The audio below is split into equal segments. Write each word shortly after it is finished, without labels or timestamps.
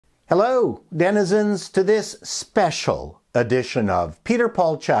Hello, denizens, to this special edition of Peter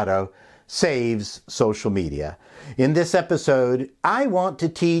Paul Chato Saves Social Media. In this episode, I want to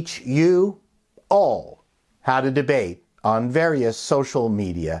teach you all how to debate on various social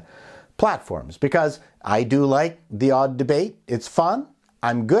media platforms because I do like the odd debate. It's fun,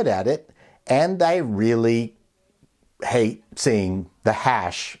 I'm good at it, and I really hate seeing the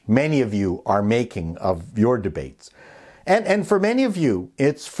hash many of you are making of your debates. And for many of you,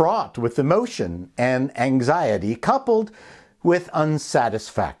 it's fraught with emotion and anxiety coupled with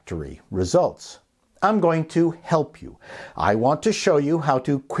unsatisfactory results. I'm going to help you. I want to show you how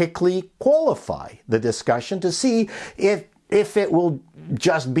to quickly qualify the discussion to see if it will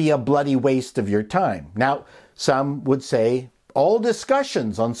just be a bloody waste of your time. Now, some would say all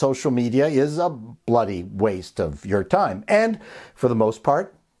discussions on social media is a bloody waste of your time. And for the most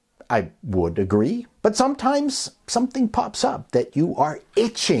part, I would agree. But sometimes something pops up that you are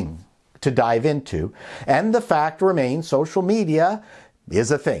itching to dive into. And the fact remains, social media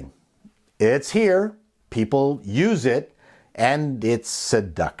is a thing. It's here, people use it, and it's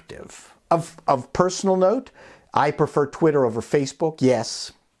seductive. Of personal note, I prefer Twitter over Facebook.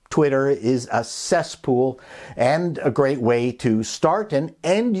 Yes, Twitter is a cesspool and a great way to start and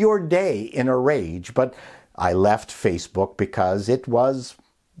end your day in a rage. But I left Facebook because it was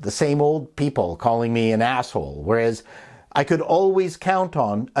the same old people calling me an asshole, whereas I could always count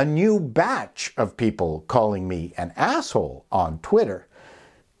on a new batch of people calling me an asshole on Twitter.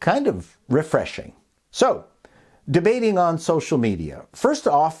 Kind of refreshing. So, debating on social media. First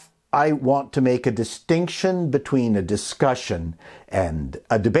off, I want to make a distinction between a discussion and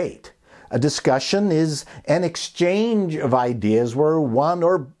a debate. A discussion is an exchange of ideas where one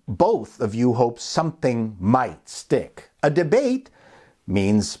or both of you hope something might stick. A debate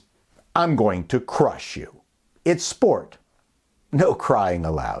means I'm going to crush you. It's sport. No crying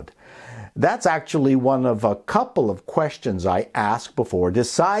aloud. That's actually one of a couple of questions I ask before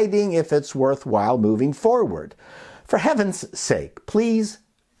deciding if it's worthwhile moving forward. For heaven's sake, please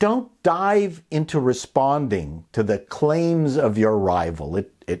don't dive into responding to the claims of your rival.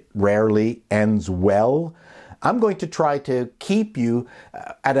 It rarely ends well. I'm going to try to keep you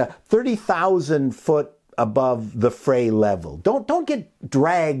at a 30,000 foot above the fray level. Don't get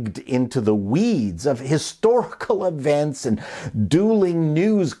dragged into the weeds of historical events and dueling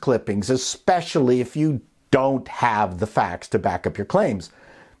news clippings, especially if you don't have the facts to back up your claims.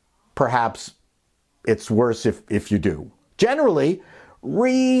 Perhaps it's worse if you do. Generally,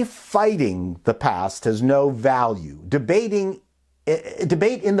 refighting the past has no value. Debate in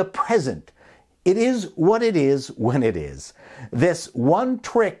the present. It is what it is when it is. This one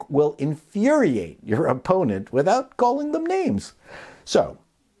trick will infuriate your opponent without calling them names. So,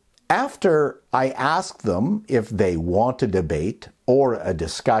 after I ask them if they want a debate or a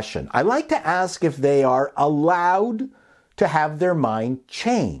discussion, I like to ask if they are allowed to have their mind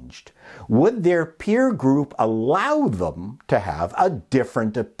changed. Would their peer group allow them to have a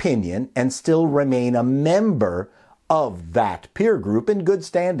different opinion and still remain a member of that peer group in good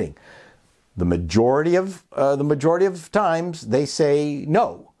standing? The majority of times they say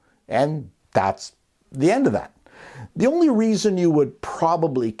no, and that's the end of that. The only reason you would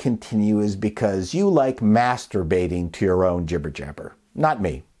probably continue is because you like masturbating to your own jibber-jabber. Not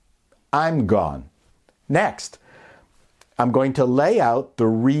me. I'm gone. Next, I'm going to lay out the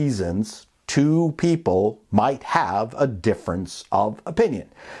reasons two people might have a difference of opinion.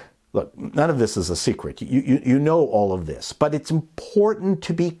 Look, none of this is a secret. You know all of this, but it's important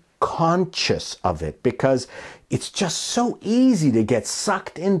to be conscious of it because it's just so easy to get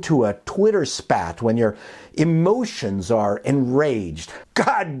sucked into a Twitter spat when your emotions are enraged.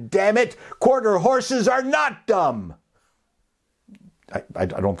 God damn it! Quarter horses are not dumb! I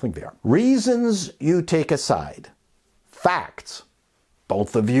don't think they are. Reasons you take aside. Facts.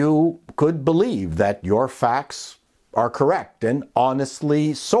 Both of you could believe that your facts are correct and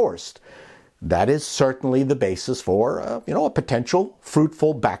honestly sourced. That is certainly the basis for, a potential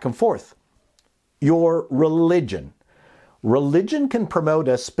fruitful back and forth. Your religion. Religion can promote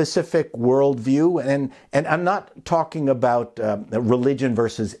a specific worldview, and I'm not talking about religion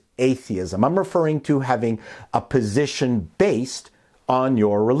versus atheism. I'm referring to having a position based on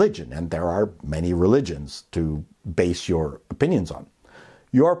your religion, and there are many religions to base your opinions on.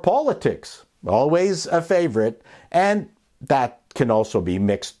 Your politics, always a favorite, and that can also be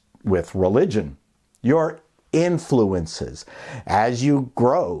mixed with religion. Your influences. As you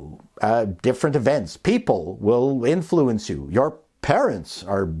grow, different events, people will influence you. Your parents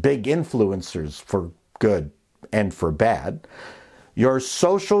are big influencers for good and for bad. Your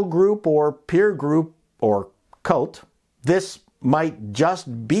social group or peer group or cult, this might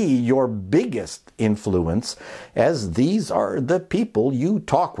just be your biggest influence, as these are the people you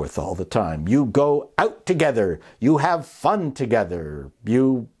talk with all the time. You go out together, you have fun together,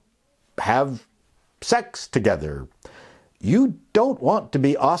 you have sex together. You don't want to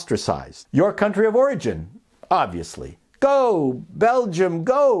be ostracized. Your country of origin, obviously. Go, Belgium,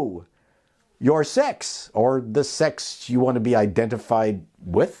 go! Your sex, or the sex you want to be identified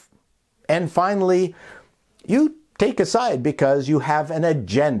with. And finally, you take a side because you have an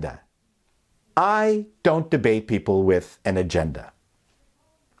agenda. I don't debate people with an agenda.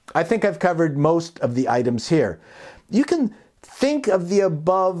 I think I've covered most of the items here. You can think of the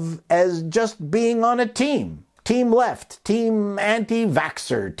above as just being on a team. Team left, team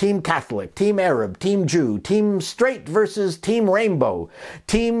anti-vaxxer, team Catholic, team Arab, team Jew, team straight versus team rainbow,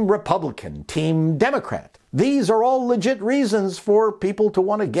 team Republican, team Democrat. These are all legit reasons for people to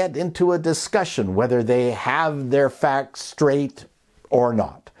want to get into a discussion, whether they have their facts straight or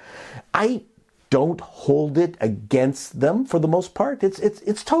not. I don't hold it against them for the most part.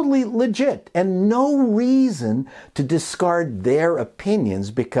 It's totally legit, and no reason to discard their opinions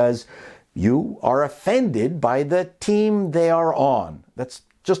because you are offended by the team they are on. That's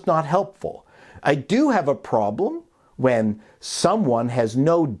just not helpful. I do have a problem when someone has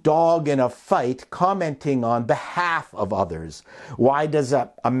no dog in a fight commenting on behalf of others. Why does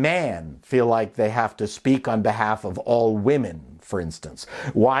a man feel like they have to speak on behalf of all women, for instance?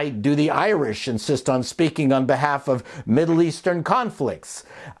 Why do the Irish insist on speaking on behalf of Middle Eastern conflicts?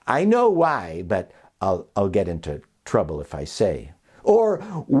 I know why, but I'll get into trouble if I say. Or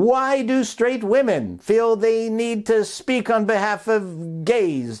why do straight women feel they need to speak on behalf of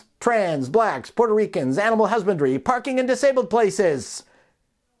gays, trans, blacks, Puerto Ricans, animal husbandry, parking in disabled places?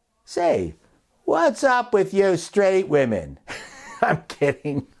 Say, what's up with you straight women? I'm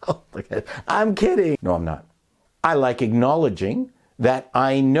kidding. Oh, look at it. I'm kidding. No, I'm not. I like acknowledging that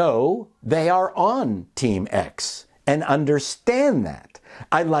I know they are on Team X and understand that.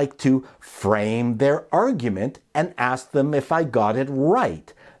 I like to frame their argument and ask them if I got it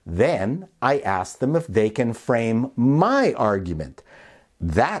right. Then I ask them if they can frame my argument.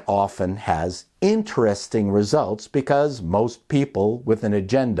 That often has interesting results because most people with an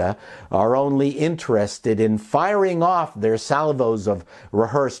agenda are only interested in firing off their salvos of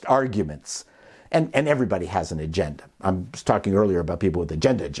rehearsed arguments. And everybody has an agenda. I was talking earlier about people with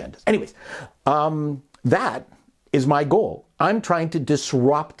agendas. Anyways, that is my goal. I'm trying to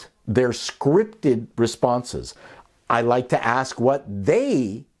disrupt their scripted responses. I like to ask what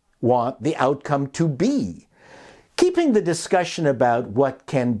they want the outcome to be, keeping the discussion about what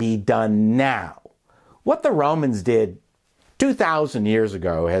can be done now. What the Romans did 2,000 years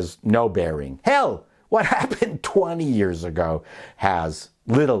ago has no bearing. Hell, what happened 20 years ago has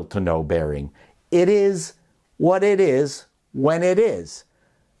little to no bearing. It is what it is when it is.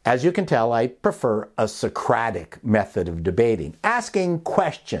 As you can tell, I prefer a Socratic method of debating, asking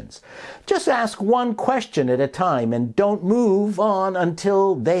questions. Just ask one question at a time and don't move on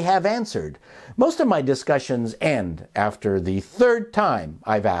until they have answered. Most of my discussions end after the third time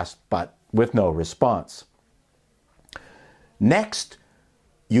I've asked, but with no response. Next,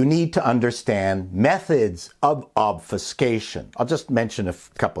 you need to understand methods of obfuscation. I'll just mention a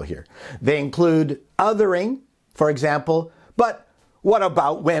couple here. They include othering, for example, but what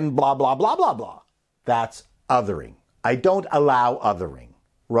about when blah, blah, blah, blah, blah? That's othering. I don't allow othering.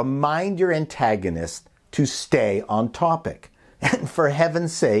 Remind your antagonist to stay on topic. And for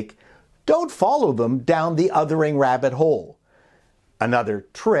heaven's sake, don't follow them down the othering rabbit hole. Another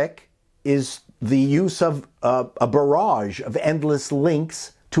trick is the use of a barrage of endless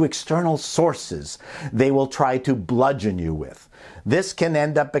links to external sources they will try to bludgeon you with. This can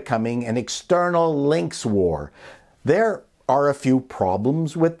end up becoming an external links war. There are a few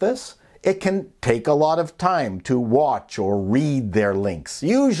problems with this. It can take a lot of time to watch or read their links.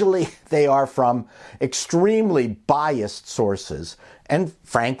 Usually they are from extremely biased sources, and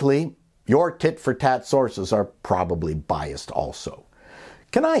frankly, your tit-for-tat sources are probably biased also.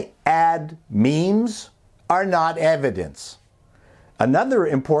 Can I add memes are not evidence? Another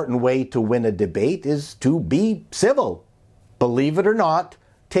important way to win a debate is to be civil. Believe it or not,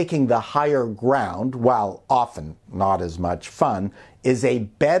 taking the higher ground, while often not as much fun, is a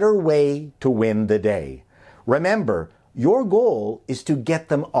better way to win the day. Remember, your goal is to get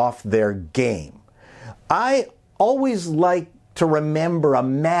them off their game. I always like to remember a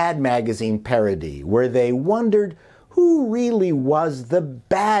Mad Magazine parody where they wondered who really was the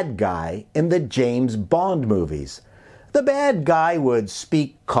bad guy in the James Bond movies. The bad guy would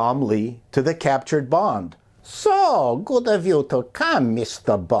speak calmly to the captured Bond. So, good of you to come,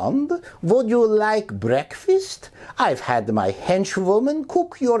 Mr. Bond. Would you like breakfast? I've had my henchwoman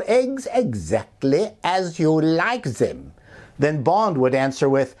cook your eggs exactly as you like them. Then Bond would answer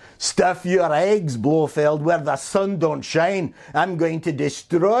with, stuff your eggs, Blofeld, where the sun don't shine. I'm going to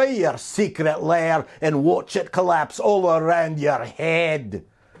destroy your secret lair and watch it collapse all around your head.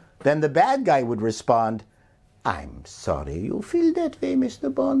 Then the bad guy would respond, I'm sorry you feel that way,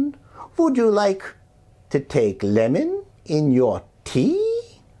 Mr. Bond. Would you like to take lemon in your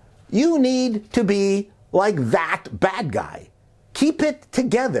tea? You need to be like that bad guy. Keep it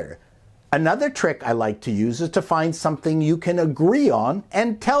together. Another trick I like to use is to find something you can agree on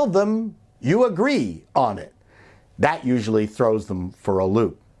and tell them you agree on it. That usually throws them for a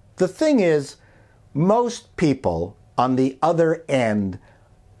loop. The thing is, most people on the other end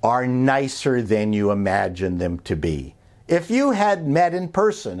are nicer than you imagine them to be. If you had met in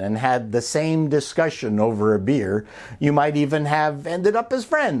person and had the same discussion over a beer, you might even have ended up as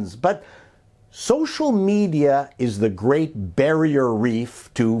friends. But social media is the great barrier reef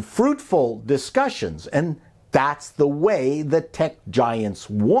to fruitful discussions, and that's the way the tech giants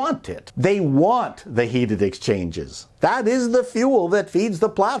want it. They want the heated exchanges. That is the fuel that feeds the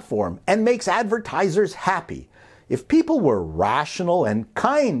platform and makes advertisers happy. If people were rational and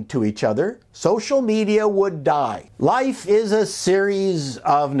kind to each other, social media would die. Life is a series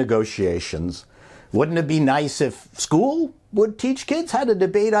of negotiations. Wouldn't it be nice if school would teach kids how to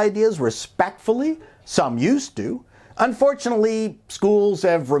debate ideas respectfully? Some used to. Unfortunately, schools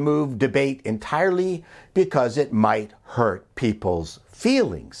have removed debate entirely because it might hurt people's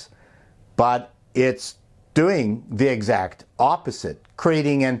feelings. But it's doing the exact opposite,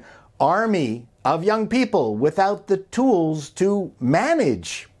 creating an army of young people without the tools to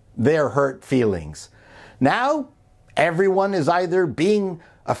manage their hurt feelings. Now, everyone is either being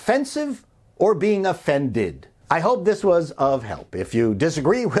offensive or being offended. I hope this was of help. If you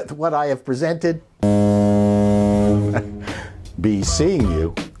disagree with what I have presented, be seeing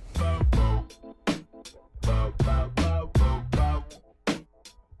you